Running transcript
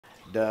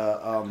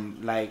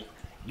Like,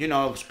 you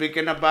know,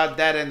 speaking about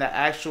that, and the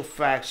actual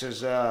facts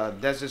is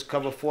deserts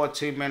cover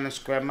 14 million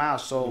square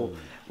miles. So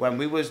when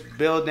we was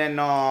building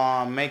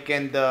on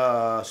making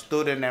the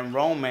student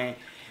enrollment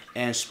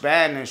in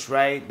Spanish,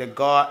 right? The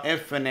God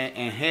Infinite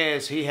in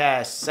his, he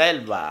has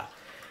selva,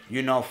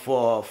 you know,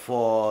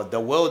 for the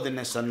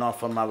wilderness of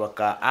North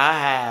America. I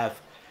have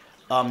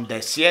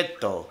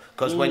desierto,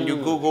 because when you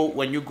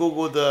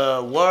Google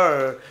the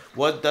word,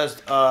 what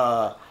does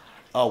a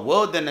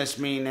wilderness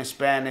mean in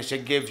Spanish?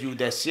 It gives you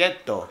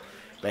desierto.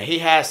 But he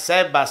has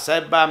selva.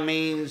 Selva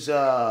means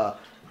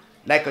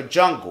like a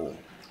jungle.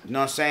 You know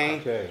what I'm saying?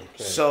 Okay.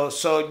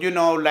 So you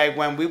know, like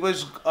when we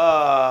was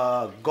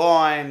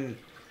going,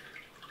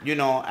 you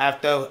know,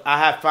 after I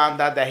had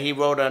found out that he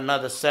wrote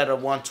another set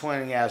of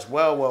 120 as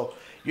well. Well,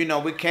 you know,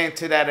 we came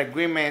to that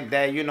agreement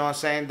that, you know what I'm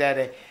saying,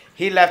 that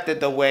he left it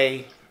the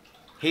way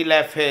he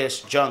left his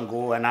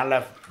jungle, and I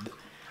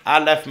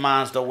left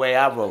mine's the way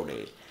I wrote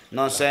it. You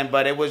know what I'm saying?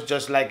 But it was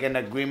just like an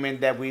agreement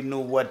that we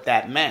knew what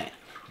that meant.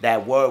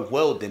 That word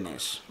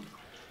wilderness.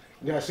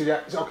 Now, see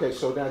that. Okay,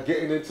 so now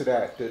getting into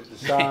that, the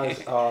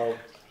size of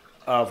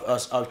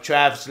Of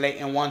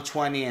translating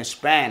 120 in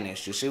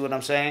Spanish. You see what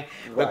I'm saying?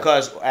 Right.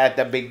 Because at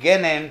the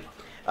beginning,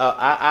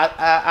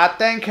 I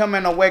thank him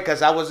in a way,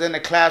 because I was in the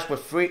class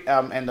with free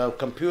in the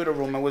computer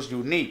room. It was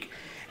unique,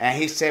 and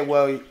he said,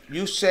 "Well,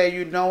 you say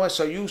you know it,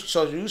 so you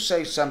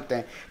say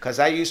something." Because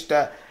I used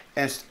to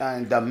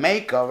in the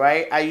Mecca,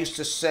 right? I used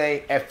to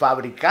say el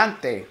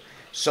fabricante.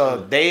 So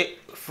they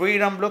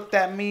Freedom looked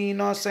at me, you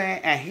know what I'm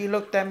saying, and he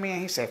looked at me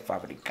and he said,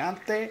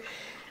 "Fabricante,"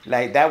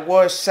 like that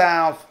word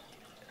sound.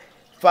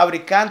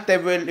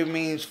 Fabricante really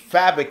means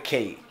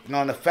fabricate. You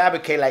know, to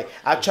fabricate. Like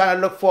I'm trying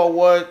to look for a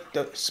word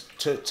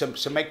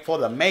to make for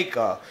the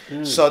maker.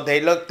 So they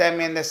looked at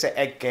me and they said,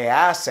 "El que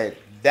hace."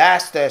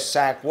 That's the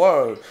exact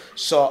word.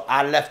 So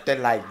I left it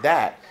like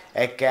that.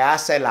 El que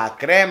hace la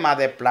crema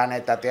del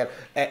planeta Tierra.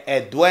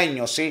 El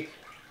dueño, see.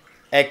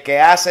 El que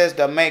hace is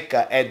the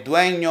maker. El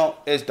dueño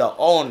is the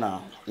owner.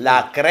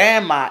 La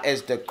crema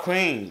is the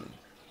cream.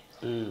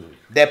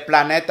 Del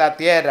planeta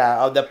Tierra,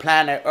 of the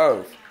planet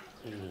Earth.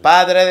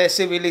 Padre de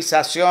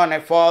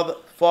civilizaciones,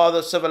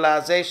 father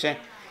civilization,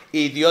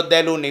 y Dios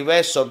del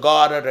universo,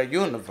 God of the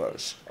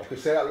universe. Okay,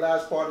 say that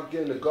last part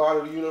again. The God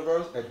of the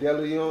universe,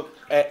 Adelion.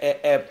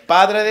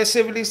 Padre de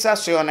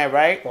civilizaciones,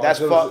 right? That's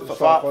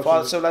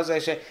father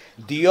civilization.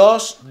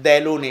 Dios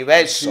del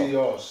universo.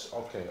 Dios.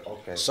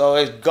 Okay. So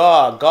it's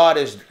God. God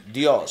is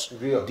Dios.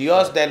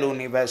 Dios right. del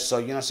universo.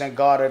 You know what I'm saying?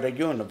 God of the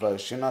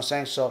universe. You know what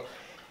I'm saying? So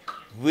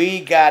we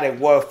got it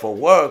word for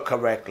word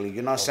correctly.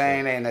 You know what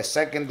I'm saying? In the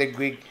second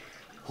degree,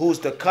 who's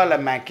the color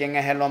man? ¿Quién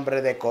es el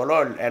hombre de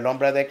color? El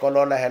hombre de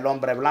color es el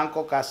hombre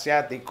blanco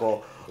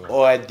casiático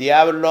o el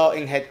diablo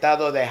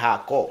inyectado de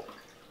Jacob.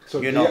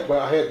 So you know, but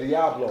I had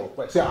Diablo.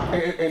 But see,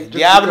 and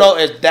Diablo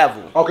is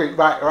devil. Okay,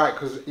 right.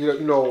 Because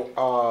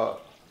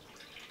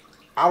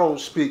I don't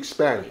speak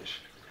Spanish,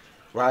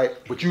 right?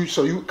 But you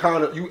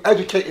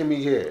educating me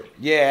here.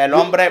 Yeah, el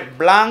hombre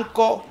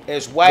blanco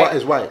is white. White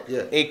is white.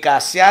 Yeah. El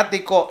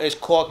casiático is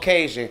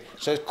Caucasian.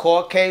 So it's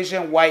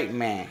Caucasian white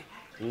man.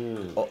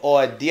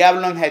 Or el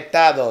diablo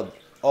injetado.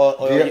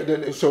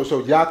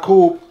 So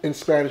Jacob in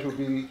Spanish would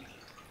be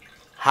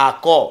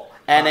Jacob.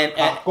 And then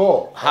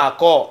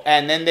Jacob.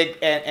 And then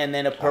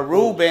the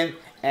Peruvian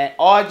and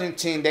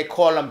Argentine, they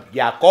call him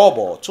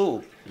Jacobo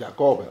too.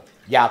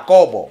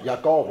 Jacobo.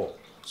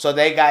 So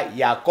they got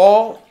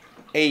Jacob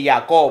and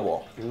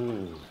Jacobo.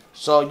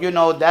 So you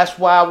know, that's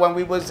why when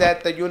we was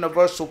at the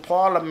Universal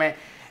Parliament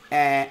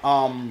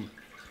and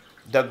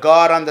the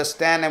God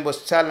understanding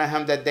was telling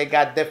him that they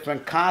got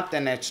different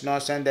continents, you know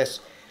what I'm saying? That's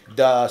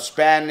the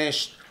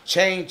Spanish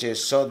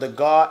changes. So the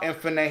God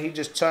Infinite, he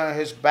just turned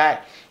his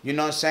back, you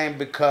know what I'm saying?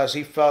 Because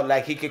he felt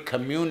like he could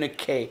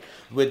communicate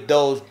with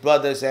those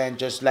brothers and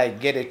just like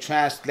get it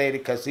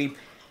translated, because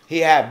he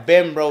had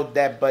been wrote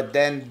that, but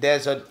then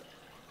there's a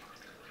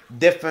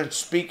different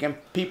speaking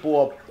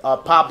people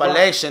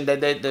population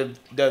that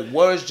the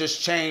words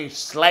just changed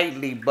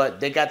slightly, but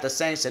they got the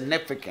same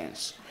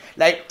significance.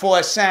 Like, for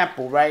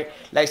example, right?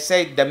 Like,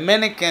 say,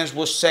 Dominicans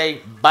will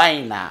say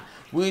vaina.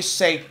 We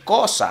say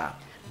cosa.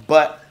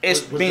 But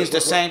it means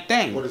the same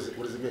thing. What does it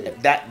mean?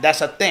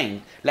 That's a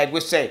thing. Like we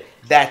say,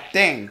 that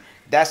thing.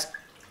 That's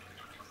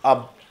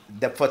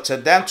to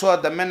them, to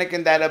a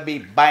Dominican, that'll be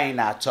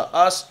vaina. To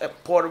us,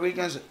 Puerto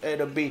Ricans,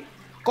 it'll be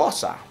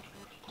cosa.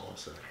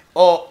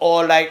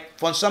 Or like,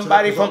 from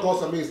somebody from...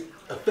 cosa means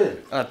a thing.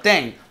 A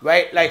thing,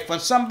 right? Like, from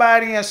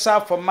somebody in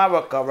South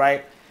America,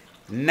 right?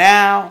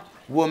 Now...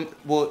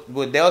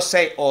 they'll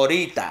say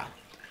ahorita.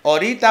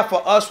 Ahorita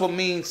for us will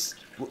means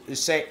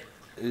say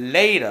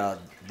later.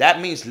 That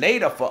means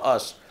later for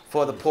us,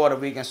 for the Puerto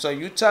Ricans. So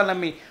you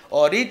telling me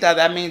ahorita,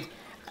 that means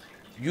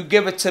you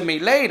give it to me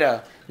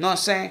later. You know what I'm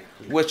saying?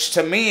 Which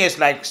to me is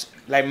like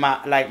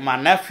my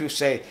nephew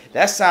say,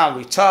 that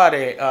sound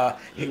retarded.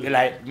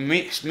 Like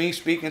me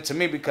speaking to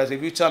me, because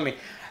if you tell me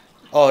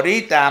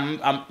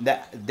ahorita,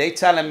 they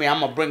telling me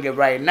I'm gonna bring it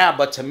right now,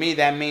 but to me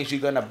that means you're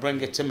gonna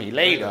bring it to me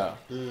later.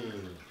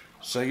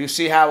 So you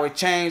see how it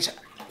changed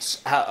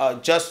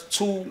just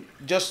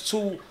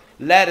two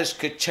letters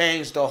could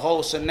change the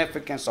whole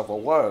significance of a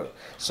word.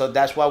 So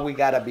that's why we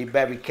gotta be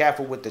very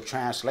careful with the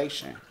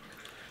translation.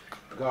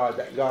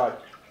 God,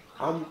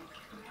 I'm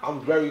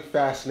I'm very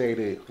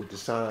fascinated with the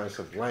science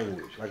of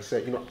language. Like I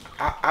said,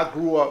 I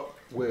grew up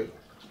with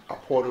a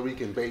Puerto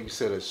Rican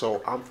babysitter,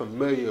 so I'm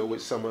familiar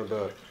with some of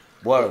the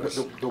Words.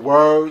 the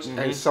words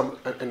and some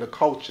and the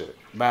culture.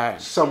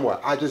 Right.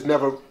 Somewhat. I just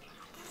never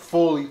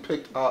fully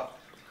picked up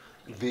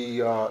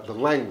the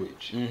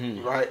language.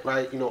 Right.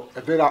 Right. And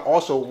then I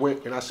also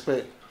went and I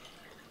spent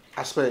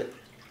a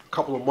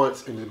couple of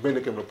months in the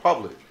Dominican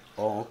Republic.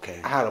 Oh, okay.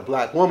 I had a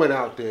black woman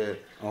out there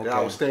that I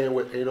Okay. was staying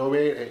with, you know what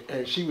I mean?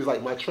 And she was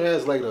like my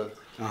translator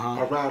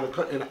around the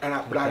country.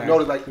 But I Okay.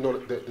 noticed like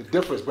the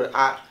difference, but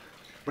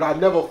I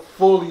never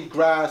fully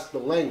grasped the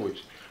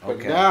language. But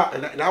Okay. now,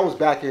 and that was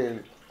back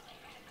in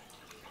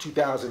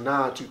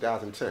 2009,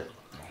 2010,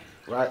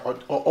 right? Or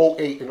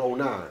 '08 and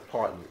 '09,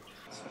 pardon me.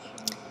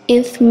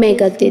 If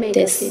Mega did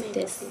this.